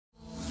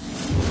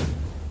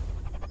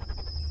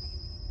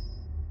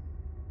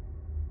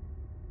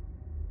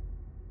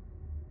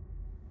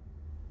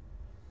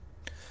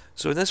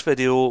So in this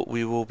video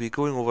we will be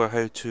going over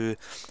how to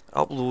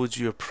upload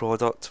your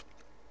product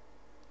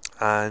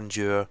and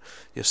your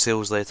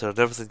sales letter and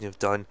everything you've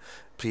done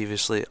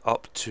previously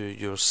up to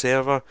your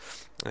server,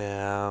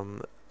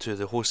 to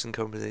the hosting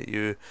company that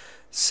you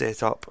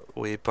set up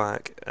way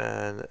back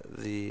in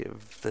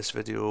this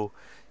video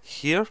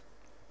here.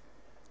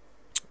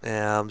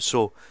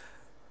 So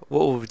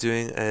what we'll be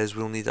doing is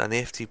we'll need an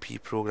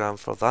FTP program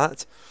for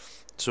that.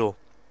 So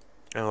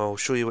I'll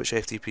show you which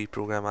FTP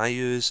program I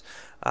use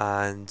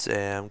and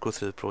go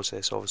through the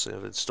process obviously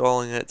of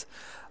installing it,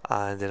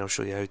 and then I'll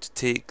show you how to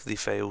take the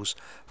files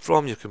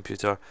from your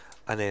computer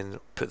and then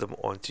put them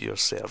onto your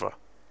server.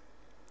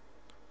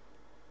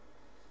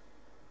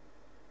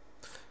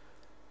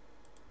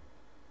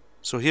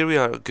 So here we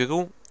are at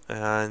Google,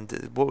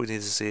 and what we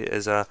need to say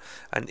is an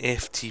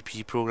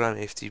FTP program.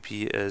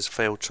 FTP is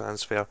File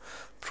Transfer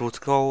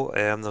Protocol.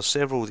 There's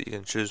several that you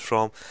can choose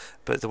from,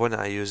 but the one that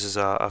I use is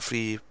a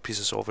free piece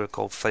of software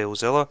called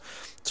FileZilla.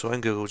 So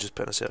in Google, just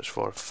put in a search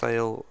for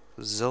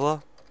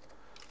FileZilla,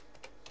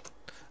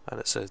 and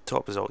it's the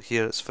top result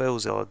here. It's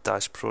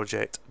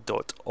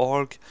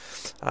filezilla-project.org,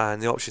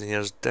 and the option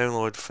here is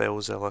download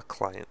FileZilla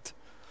client.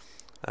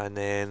 And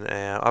then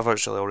I've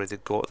actually already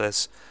got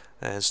this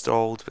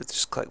installed, but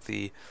just click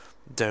the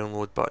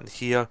download button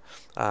here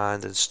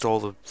and install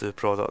the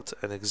product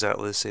in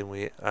exactly the same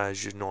way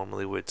as you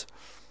normally would.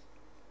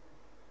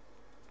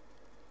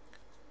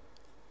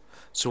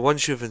 So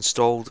once you've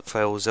installed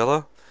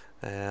FileZilla,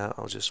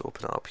 I'll just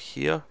open it up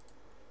here.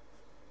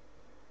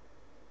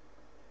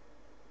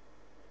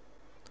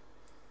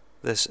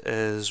 This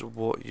is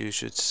what you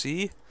should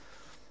see.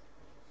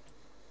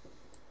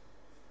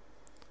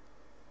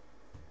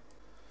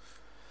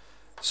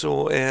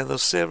 So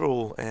there's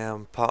several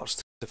parts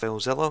to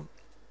FileZilla.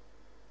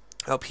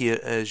 Up here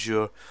is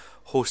your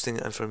hosting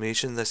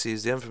information. This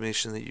is the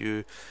information that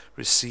you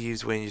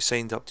received when you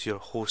signed up to your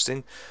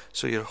hosting.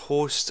 So your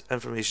host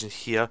information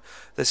here,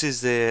 this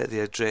is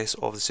the address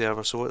of the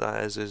server. So what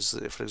that is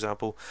for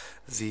example,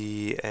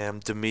 the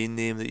domain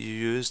name that you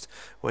used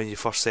when you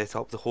first set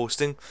up the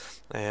hosting.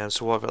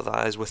 So whatever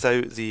that is,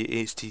 without the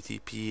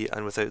HTTP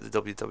and without the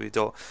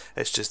www,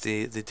 it's just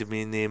the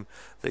domain name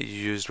that you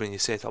used when you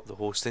set up the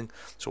hosting.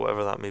 So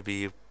whatever that may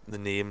be, the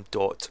name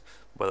dot,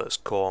 whether it's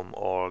com,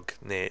 org,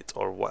 net,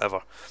 or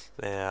whatever,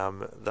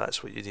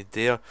 that's what you need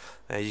there.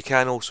 You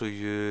can also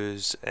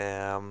use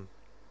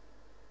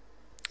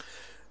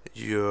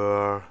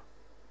your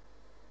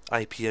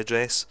IP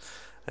address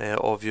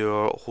of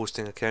your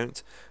hosting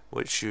account,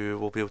 which you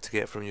will be able to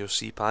get from your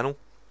cPanel.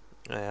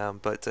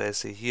 But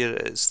say here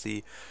it's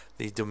the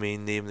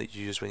domain name that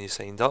you used when you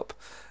signed up,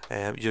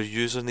 your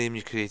username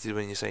you created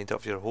when you signed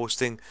up for your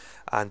hosting,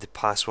 and the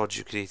password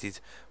you created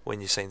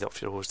when you signed up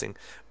for your hosting.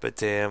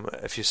 But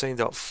if you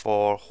signed up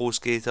for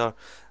HostGator,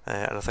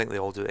 and I think they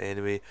all do it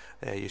anyway,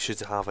 you should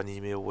have an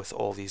email with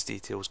all these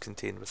details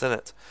contained within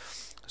it.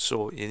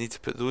 So you need to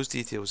put those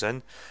details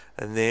in,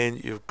 and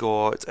then you've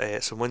got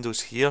some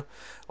windows here.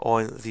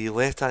 On the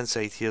left hand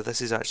side here,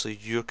 this is actually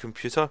your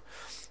computer.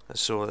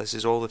 So this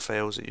is all the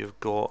files that you've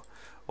got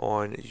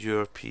on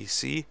your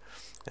PC,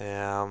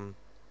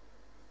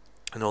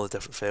 and all the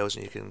different files,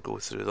 and you can go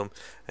through them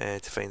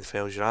to find the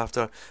files you're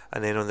after.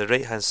 And then on the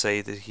right hand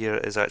side here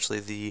is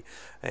actually the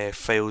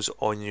files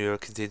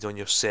contained on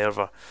your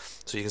server.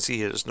 So you can see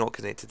here it's not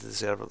connected to the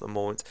server at the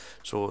moment,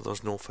 so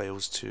there's no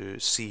files to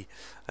see.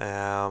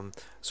 So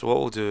what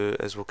we'll do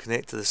is we'll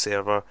connect to the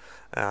server,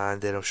 and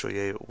then I'll show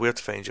you where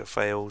to find your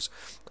files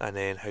and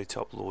then how to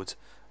upload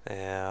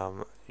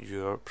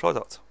your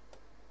product.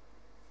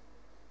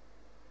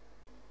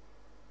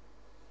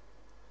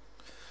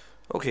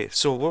 Okay,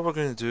 so what we're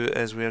going to do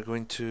is we are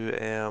going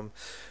to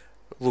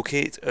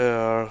locate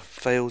our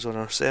files on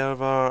our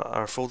server,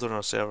 our folder on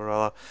our server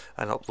rather,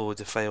 and upload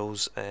the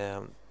files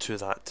to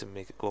that to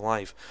make it go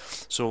live.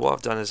 So what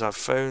I've done is I've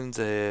found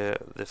the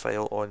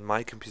file on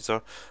my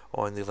computer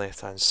on the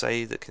left hand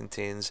side that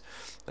contains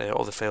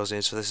all the files in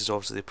it. So this is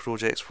obviously the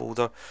projects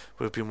folder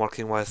we've been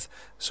working with.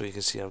 So you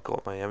can see I've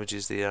got my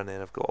images there, and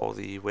then I've got all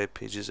the web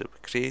pages that we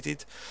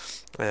created.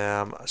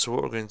 So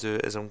what we're going to do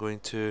is I'm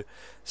going to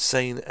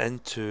sign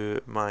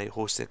into my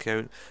hosting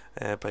account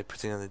by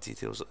putting in the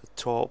details at the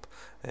top.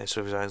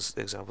 So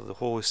for example, the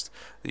host,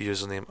 the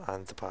username,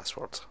 and the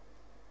password.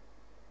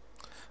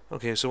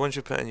 Okay, so once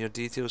you put in your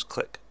details,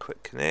 click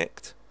Quick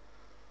Connect,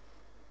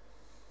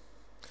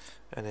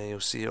 and then you'll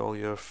see all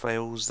your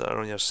files that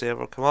are on your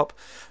server come up.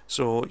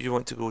 So you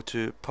want to go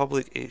to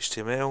public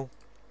HTML,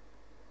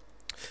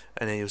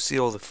 and then you'll see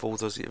all the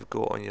folders that you've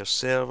got on your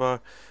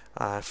server.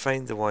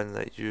 Find the one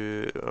that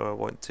you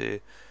want to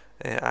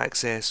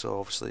access, so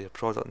obviously your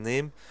product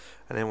name,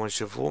 and then once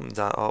you've opened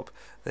that up,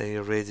 then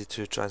you're ready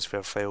to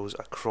transfer files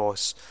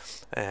across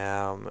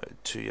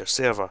to your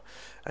server.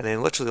 And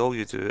then literally all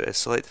you do is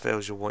select the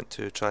files you want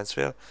to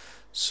transfer.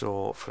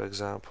 So for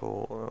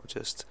example, I'll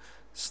just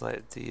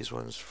select these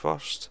ones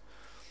first.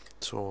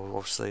 So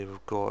obviously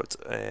we've got,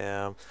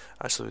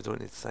 actually we don't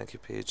need the thank you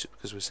page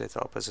because we set it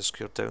up as a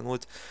secure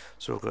download.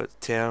 So we've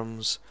got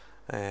terms,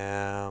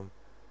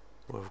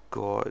 we've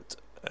got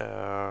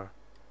our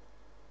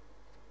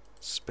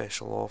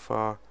special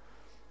offer,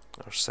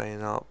 our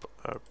sign up,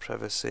 our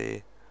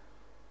privacy,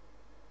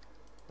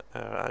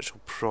 our actual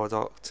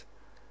product,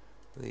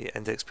 the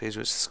index page,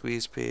 which is the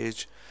squeeze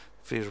page,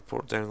 free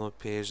report download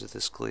page, the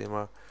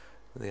disclaimer,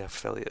 the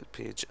affiliate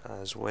page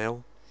as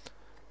well,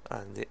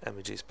 and the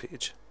images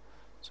page.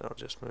 So I'll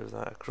just move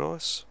that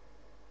across.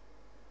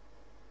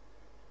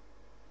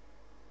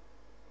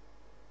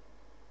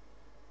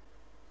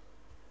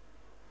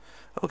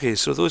 Okay,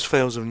 so those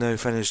files have now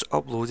finished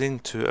uploading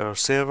to our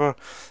server,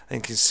 and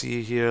you can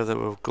see here that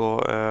we've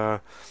got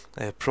our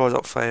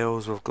product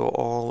files, we've got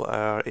all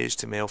our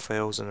HTML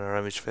files and our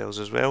image files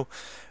as well.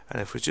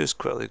 And if we just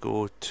quickly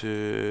go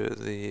to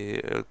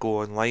the go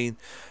online,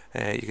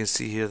 you can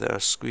see here that our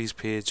squeeze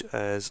page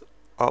is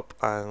up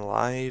and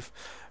live,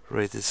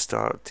 ready to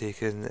start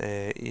taking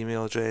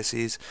email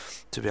addresses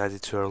to be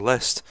added to our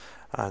list,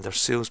 and our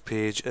sales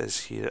page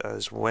is here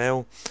as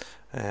well,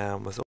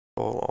 with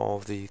all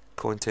of the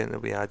content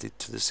that we added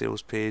to the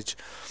sales page,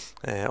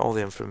 all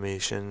the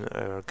information,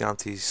 our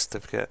guarantee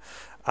certificate,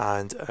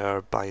 and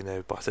our buy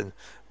now button,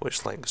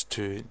 which links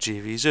to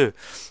JVZoo.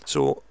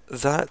 So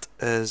that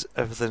is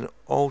everything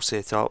all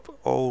set up,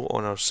 all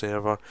on our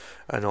server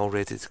and all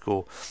ready to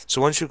go.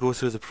 So once you go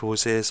through the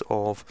process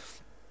of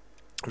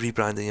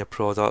rebranding your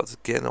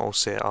product, getting it all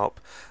set up,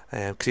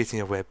 creating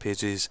your web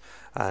pages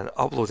and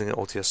uploading it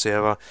all to your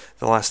server,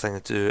 the last thing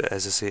to do,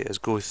 as I say, is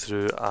go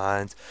through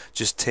and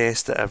just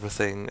test that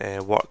everything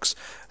works.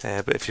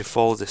 But if you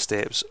follow the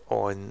steps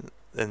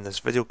in this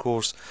video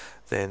course,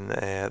 then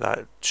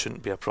that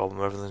shouldn't be a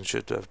problem. Everything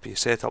should be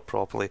set up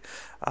properly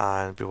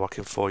and be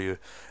working for you.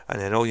 And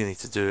then all you need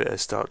to do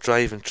is start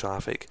driving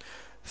traffic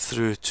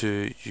through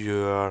to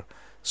your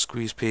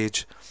squeeze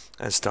page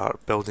and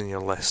start building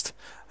your list,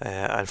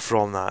 and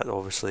from that,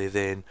 obviously,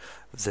 then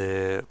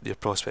your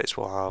prospects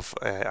will have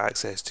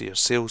access to your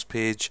sales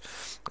page,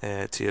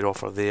 to your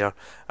offer there,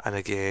 and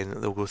again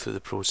they'll go through the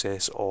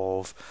process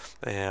of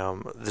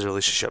the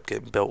relationship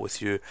getting built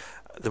with you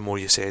the more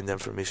you send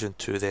information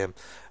to them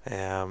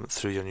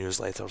through your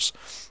newsletters.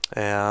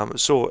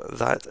 So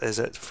that is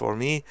it for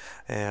me.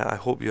 I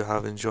hope you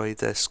have enjoyed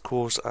this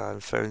course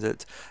and found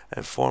it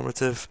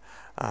informative,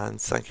 and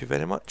thank you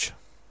very much.